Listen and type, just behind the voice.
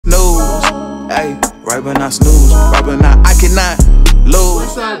Hey, right but not snooze, right but not, I cannot lose.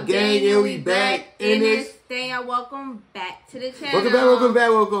 What's up, gang? And we back in this thing. Welcome back to the channel.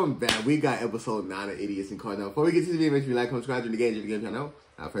 Welcome back. We got episode 9 of Idiots and Cars. Now, before we get to the video, make sure you like, comment, subscribe to the game channel.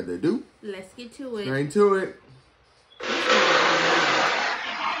 Without further ado, let's get to it. Straight to it.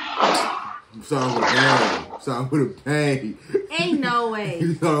 Song with a bang. Song with a bang. Ain't no way.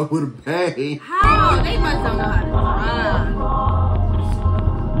 Song with a bang. How? They must don't know how to drive.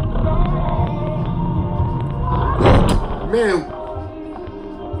 Man,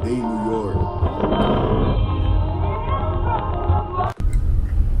 they in New York.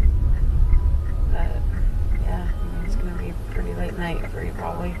 Yeah, it's gonna be a pretty late night for you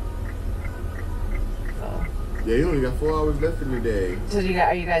probably. So. Yeah, you only got 4 hours left in the day. So are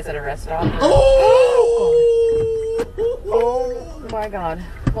you guys at a rest stop? Oh! Oh my God!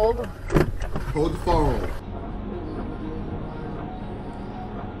 Hold the phone.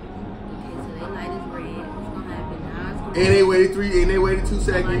 And they waited 2 seconds.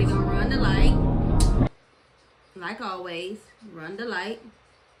 Somebody gonna run the light. Like always, run the light.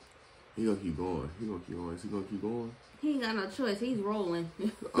 He gonna keep going. Is he gonna keep going? He ain't got no choice. He's rolling.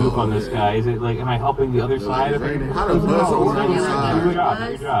 Look on this guy. Is it like, am I helping the other side of it? How does bus on the other side? Good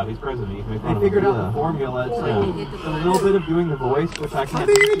job. He's president. I figured out the formula. It's a little bit of doing the voice, which I can't. How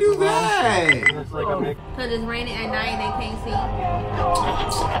do you do that? It's like a mix. Because it's raining at night and they can't see.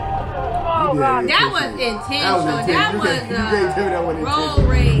 Oh God! That was intentional. That was road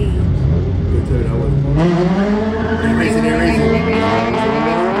rage. You can't tell me that wasn't. They racing.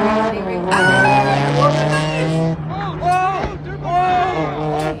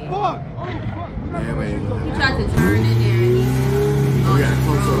 He tried to turn in there and he got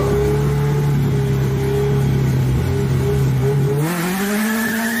close up.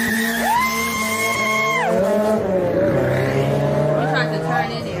 He tried to turn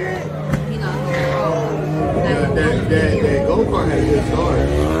in there. He knows That go-kart had a good start.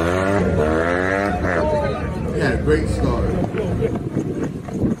 He had a great start.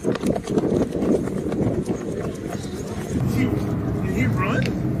 Did he run?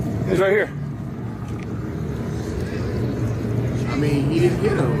 He's right here. I mean, he didn't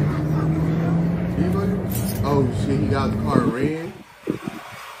hit him. Oh shit, he got out the car and ran.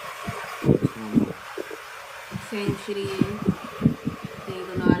 same shit he is. They ain't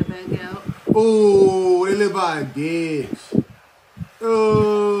gonna know how to back out. Oh, they live by a ditch.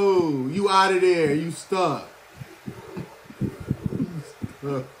 Oh, you out of there. You stuck.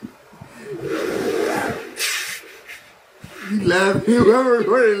 You laughing? Whoever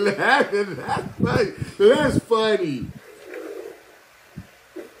recorded laughing. That's funny.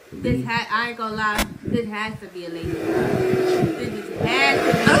 This I ain't gonna lie. This has to be a lady driving. This has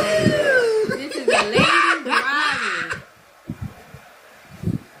to be a lady. This is a lady driving.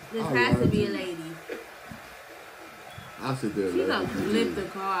 This has to be a lady. I'll sit there. She's gonna flip the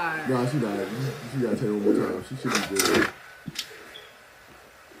car. No, she not. She gotta take it one more time. She should be good.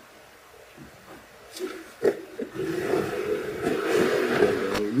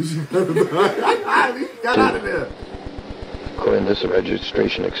 Got out of there. According to this, the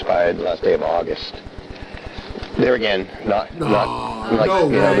registration expired the last day of August. There again, not like no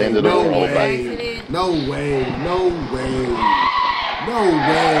the end of the world, no way. No way.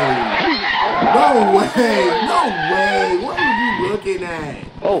 What are you looking at?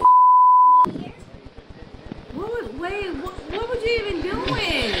 Oh. What was you even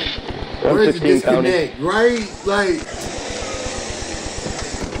doing? Where's the disconnect, right? Like.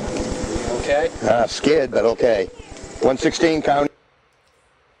 Okay. Scared, but okay. 116 county.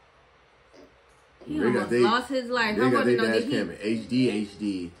 He almost lost his life. They got their dash cam in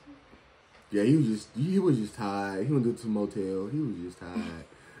HD. Yeah, he was just tired. He went to some motel. He was just tired.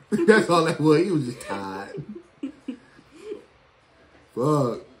 That's all that was. He was just tired.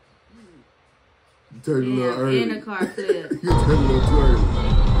 Fuck. You turned a little early. And the car flipped. You turned a little too early.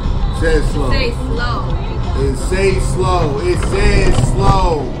 Says slow. Say slow. It says slow. It says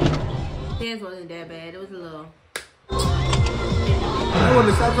slow. His wasn't that bad. It was a little. That wasn't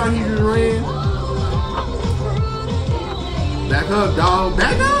the stop sign he just ran. Back up, dog.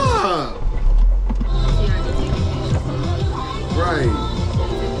 Back up. Right.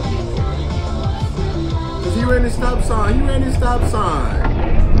 Because he ran his stop sign.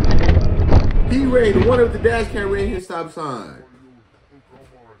 He ran. The one with the dash cam ran his stop sign.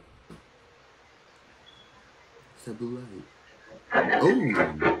 It's that blue light.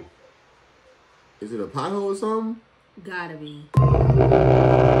 Oh. Is it a pothole or something? Gotta be.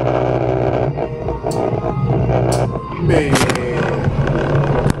 Man.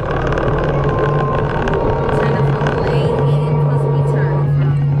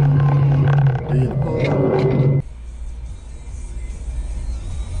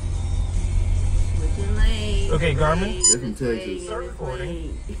 That's in Texas. Start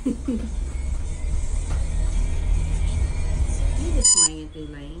recording. He just swinging through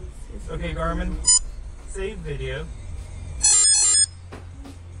lanes. Okay, Garmin. Save video.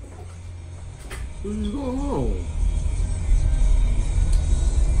 What is going on?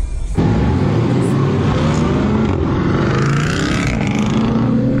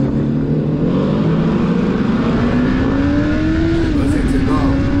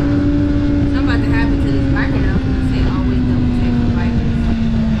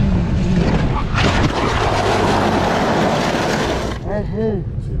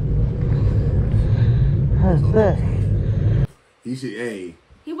 He should, hey.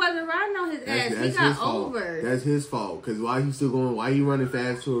 He wasn't riding on his ass. He got over. That's his fault. Cause why he still going? Why he running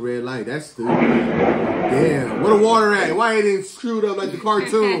fast to a red light? That's stupid. Damn. Where the water at? Why it ain't screwed up like the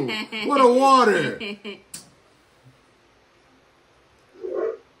cartoon? What the water? Yeah,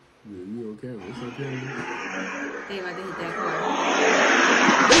 you okay? It's okay. They about to hit that car.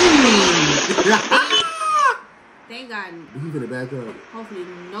 Thank God. He gonna back up. Hopefully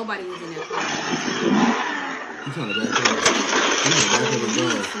nobody was in that car. He's trying to back up. He's gonna back up and go.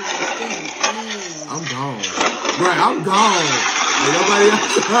 I'm gone. Right, I'm gone. Ain't nobody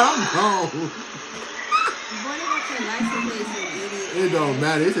else. I'm gone. It don't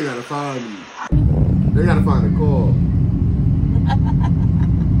matter. They gotta find me. They gotta find the car.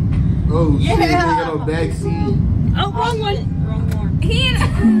 Oh shit, they got no back seat. Oh, wrong one. Wrong one. He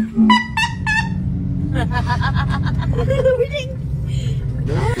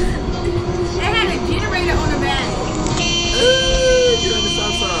They had a generator on the back. Get on the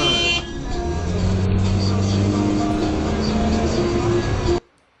south side.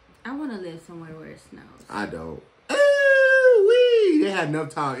 I want to live somewhere where it snows. I don't. Ooh-wee. They had enough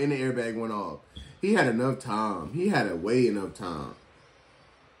time, and the airbag went off. He had enough time. He had way enough time.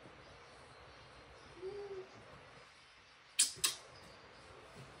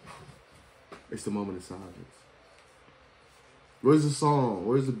 It's the moment of silence. Where's the song?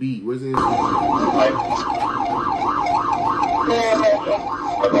 Where's the beat? Where's the instrument?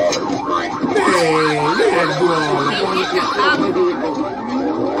 Man, they had to do all that.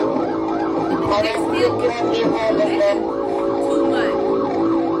 Too much.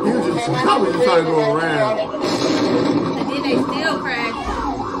 He was just probably just trying to go around. And then they still crashed.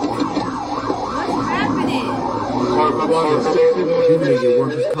 What's happening? He didn't get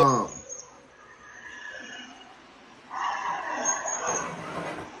workers' comp.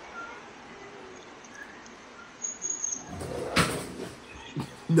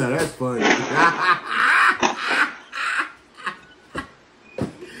 No, that's funny.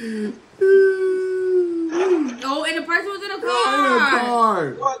 Oh, and the person was in a car. In a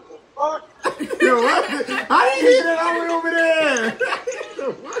car. What the fuck? Yo, what? How did you hear that all the way over there?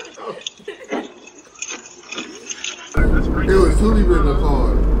 It was two people in the car.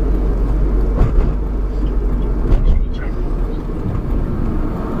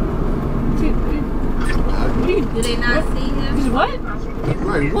 Do they not see him? What?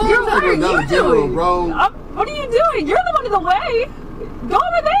 Right, what? What are you doing? Bro. What are you doing? You're the one in the way. Go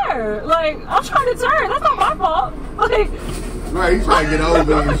over there. Like, I'm trying to turn. That's not my fault. Like, right, he's trying to get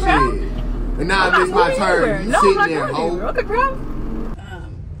over and shit. And now I missed my turn. You sitting there, ho. What the crap?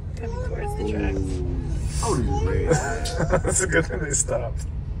 Coming towards the tracks. Oh, this is bad. That's a good thing they stopped.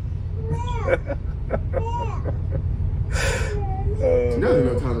 There's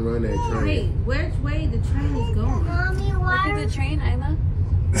no time to run that train. Wait, which way the train is going? Look at the train, Isla.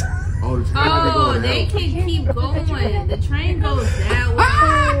 Oh, the train Oh, they can keep going. The train goes that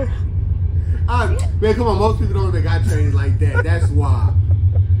way. Man, come on, most people don't even got trains like that. That's why.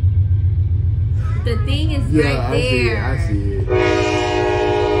 The thing is right there. I see it.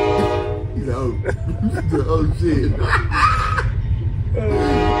 He's like, oh, oh shit. I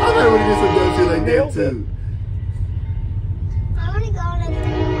might want to get some dumb shit like that too.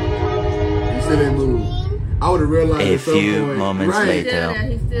 You said they moved. I would have realized a few moments later.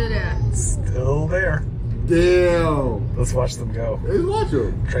 He's still there. Still there. Damn. Let's watch them go. Let's watch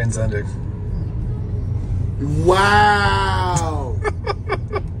them. Train's ending. Wow.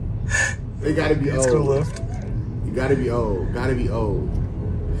 They gotta be Let's old. go lift. You gotta be old. Gotta be old.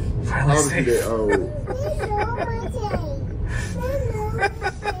 Finally Obviously safe. they're old.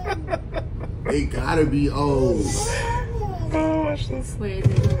 They gotta be old. Oh, watch this. Where is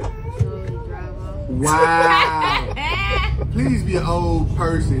it? Slowly drive off. Wow. Please be an old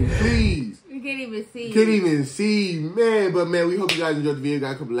person. Please. You can't even see. Can't even see. Man, but man, we hope you guys enjoyed the video.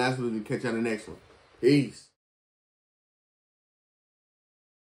 Got a couple last ones and catch you on the next one. Peace.